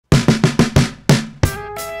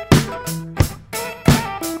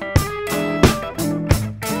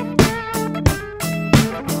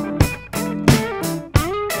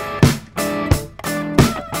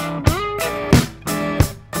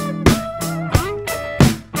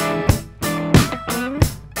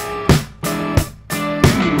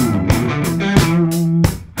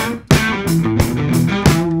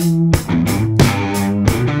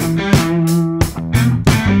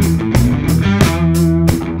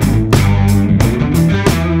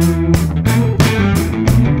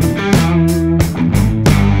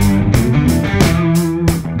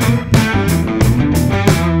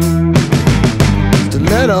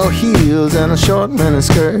and a short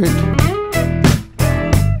miniskirt.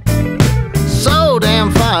 So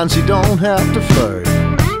damn fine she don't have to flirt.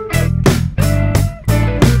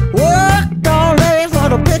 Worked all day for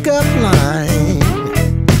the pickup line.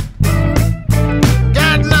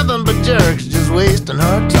 Got nothing but jerks just wasting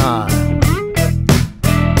her time.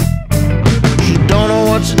 She don't know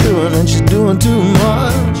what she's doing and she's doing too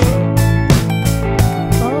much.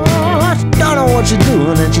 Oh, she don't know what she's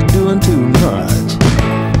doing and she's doing too much.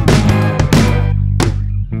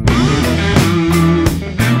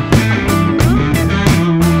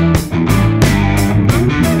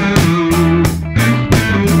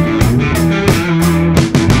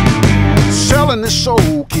 Selling his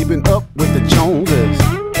soul, keeping up with the Joneses.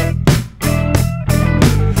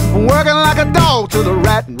 Working like a dog till the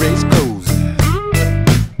rat race closes.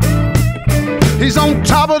 He's on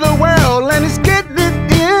top of the world and he's getting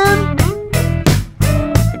it in.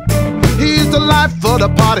 He's the life of the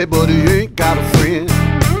party, but he ain't got a friend.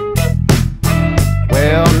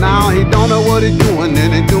 Well, now he don't know what he's doing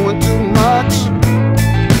and he's doing too much.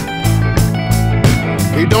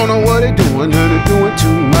 He don't know what he's doing and he's doing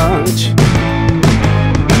too much.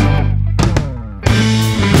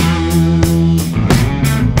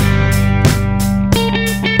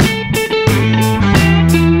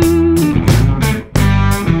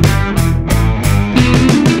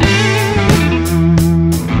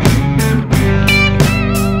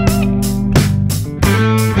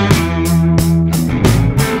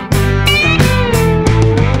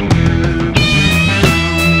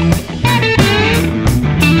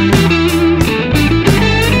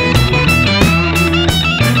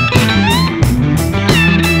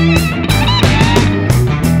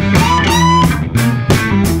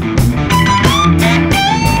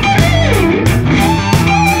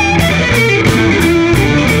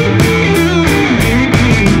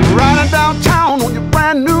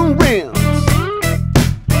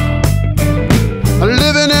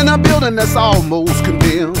 That's almost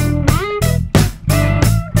condemned.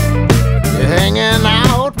 You're hanging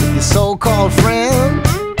out with your so-called friends,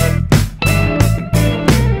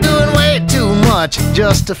 doing way too much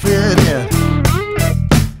just to fit in.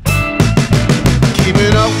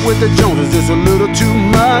 Keeping up with the Joneses is a little too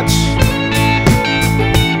much.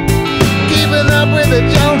 Keeping up with the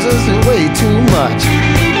Joneses is way too much.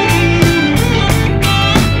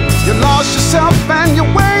 You lost yourself and your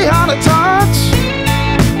way out